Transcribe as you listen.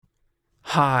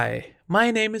Hi, my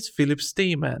name is Philip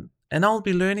Steeman, and I'll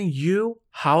be learning you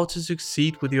how to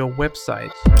succeed with your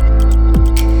website.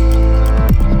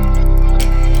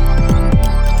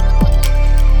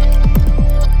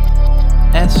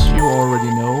 As you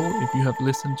already know, if you have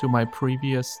listened to my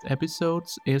previous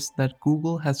episodes, is that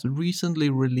Google has recently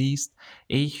released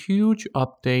a huge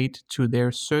update to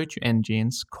their search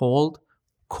engines called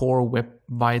Core Web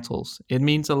Vitals. It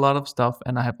means a lot of stuff,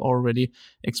 and I have already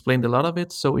explained a lot of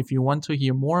it. So if you want to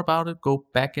hear more about it, go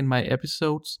back in my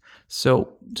episodes.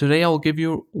 So today I'll give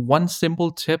you one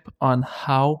simple tip on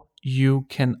how you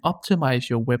can optimize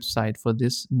your website for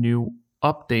this new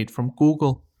update from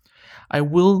Google. I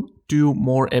will do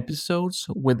more episodes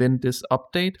within this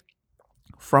update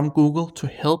from Google to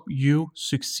help you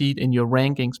succeed in your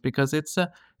rankings because it's a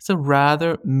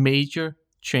rather major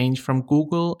change from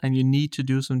Google, and you need to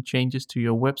do some changes to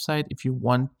your website if you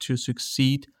want to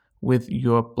succeed with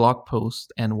your blog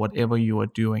post and whatever you are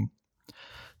doing.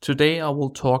 Today I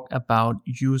will talk about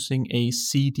using a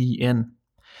CDN.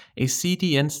 A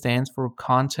CDN stands for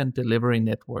Content Delivery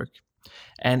Network,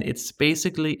 and it's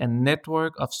basically a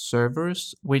network of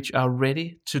servers which are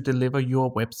ready to deliver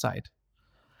your website.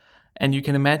 And you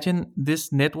can imagine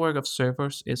this network of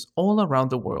servers is all around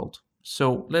the world.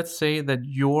 So let's say that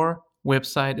your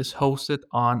website is hosted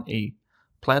on a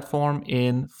platform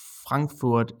in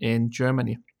Frankfurt in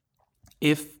Germany.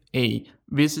 If a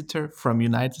visitor from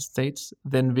United States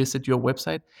then visit your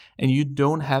website and you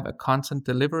don't have a content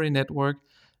delivery network,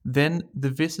 then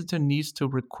the visitor needs to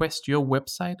request your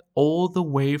website all the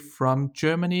way from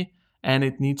Germany, and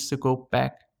it needs to go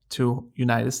back to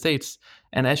United States.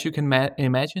 And as you can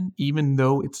imagine, even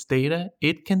though it's data,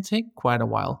 it can take quite a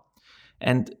while.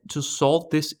 And to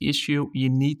solve this issue, you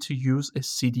need to use a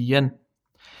CDN.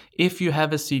 If you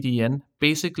have a CDN,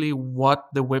 basically what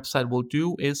the website will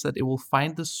do is that it will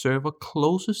find the server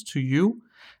closest to you,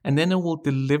 and then it will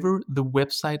deliver the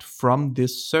website from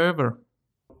this server.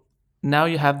 Now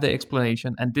you have the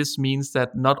explanation, and this means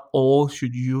that not all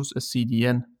should use a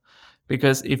CDN,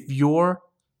 because if your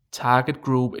target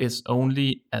group is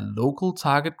only a local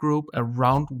target group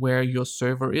around where your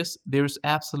server is, there's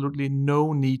absolutely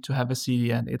no need to have a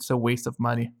CDN. It's a waste of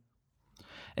money.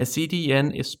 A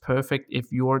CDN is perfect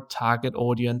if your target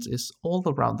audience is all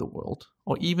around the world,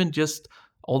 or even just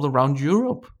all around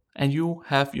Europe, and you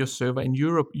have your server in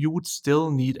Europe. You would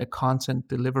still need a content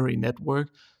delivery network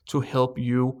to help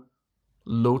you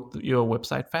load your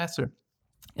website faster.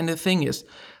 And the thing is,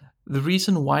 the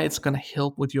reason why it's going to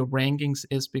help with your rankings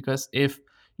is because if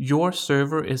your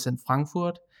server is in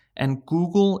Frankfurt and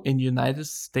Google in United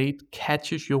States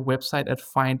catches your website and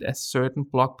find a certain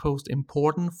blog post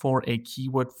important for a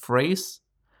keyword phrase,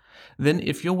 then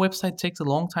if your website takes a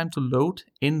long time to load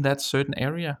in that certain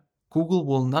area, Google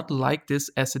will not like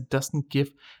this as it doesn't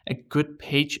give a good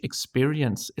page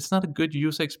experience. It's not a good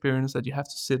user experience that you have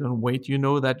to sit and wait. You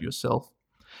know that yourself.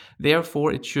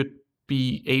 Therefore, it should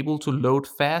be able to load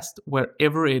fast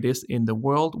wherever it is in the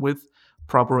world with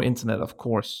proper internet, of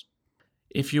course.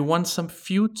 If you want some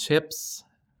few tips,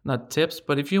 not tips,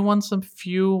 but if you want some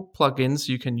few plugins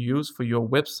you can use for your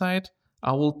website,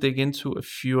 I will dig into a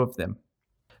few of them.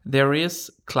 There is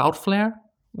Cloudflare,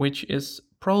 which is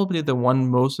probably the one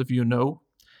most of you know.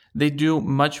 They do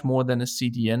much more than a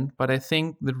CDN, but I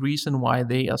think the reason why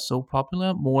they are so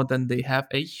popular, more than they have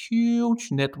a huge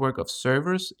network of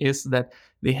servers, is that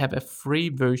they have a free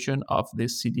version of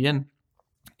this CDN.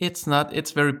 It's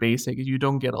very basic. You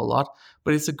don't get a lot,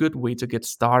 but it's a good way to get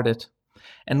started.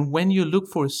 And when you look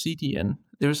for a CDN,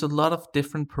 there's a lot of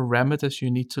different parameters you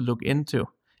need to look into.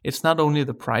 It's not only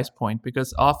the price point,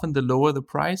 because often the lower the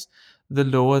price, the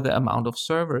lower the amount of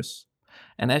servers.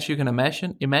 And as you can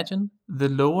imagine, the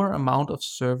lower amount of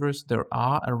servers there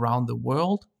are around the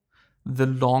world, the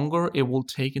longer it will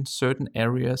take in certain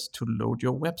areas to load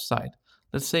your website.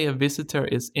 Let's say a visitor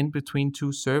is in between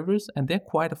two servers and they're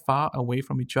quite far away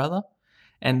from each other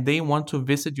and they want to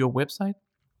visit your website,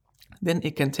 then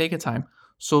it can take a time.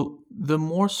 So the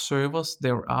more servers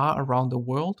there are around the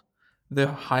world, the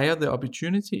higher the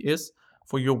opportunity is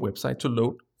for your website to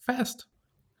load fast.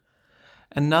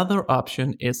 Another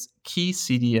option is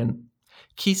KeyCDN.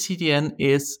 KeyCDN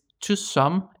is to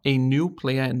some a new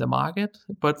player in the market,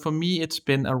 but for me it's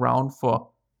been around for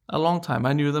a long time.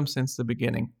 I knew them since the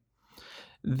beginning.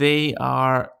 They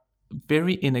are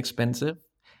very inexpensive.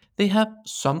 They have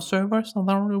some servers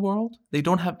around the world. They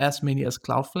don't have as many as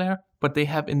Cloudflare, but they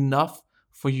have enough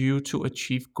for you to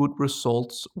achieve good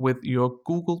results with your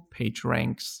Google page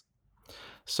ranks.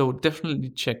 So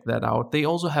definitely check that out. They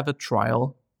also have a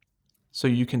trial so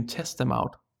you can test them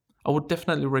out. I would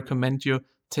definitely recommend you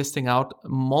testing out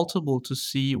multiple to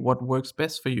see what works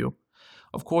best for you.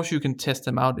 Of course, you can test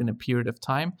them out in a period of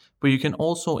time, but you can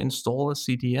also install a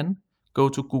CDN, go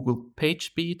to Google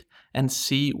PageSpeed, and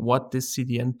see what this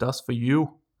CDN does for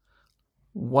you.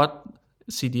 What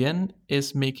CDN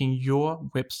is making your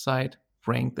website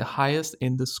rank the highest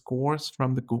in the scores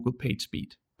from the Google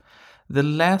PageSpeed. The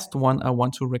last one I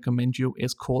want to recommend you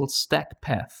is called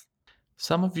StackPath.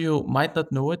 Some of you might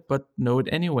not know it, but know it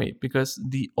anyway, because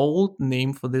the old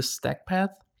name for this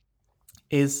StackPath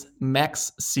is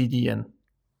MaxCDN.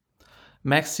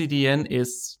 MaxCDN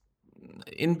is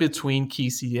in between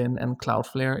KeyCDN and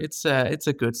Cloudflare. It's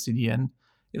a good CDN.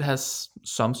 It has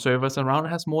some servers around. It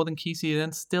has more than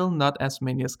KeyCDN, still not as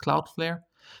many as Cloudflare.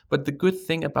 But the good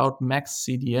thing about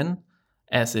MaxCDN,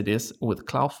 as it is with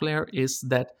Cloudflare, is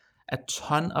that a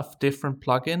ton of different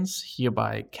plugins,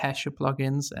 hereby Cache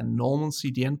plugins and normal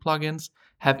CDN plugins,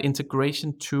 have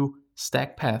integration to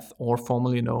StackPath, or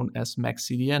formerly known as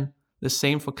MaxCDN. The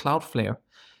same for Cloudflare.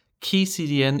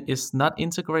 KeyCDN is not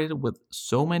integrated with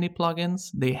so many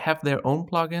plugins. They have their own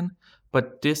plugin,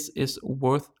 but this is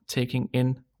worth taking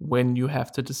in when you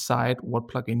have to decide what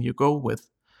plugin you go with.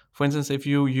 For instance, if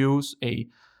you use a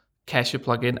cache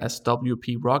plugin as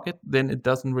WP Rocket, then it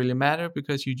doesn't really matter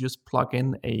because you just plug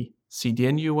in a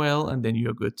CDN URL and then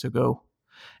you're good to go.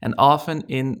 And often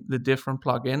in the different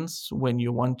plugins, when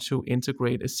you want to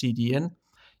integrate a CDN,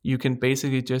 you can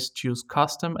basically just choose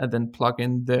custom and then plug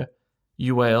in the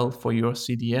URL for your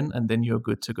CDN, and then you're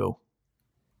good to go.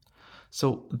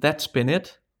 So that's been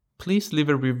it. Please leave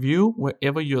a review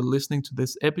wherever you're listening to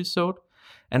this episode.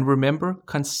 And remember,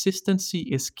 consistency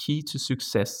is key to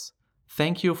success.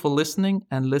 Thank you for listening,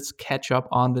 and let's catch up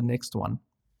on the next one.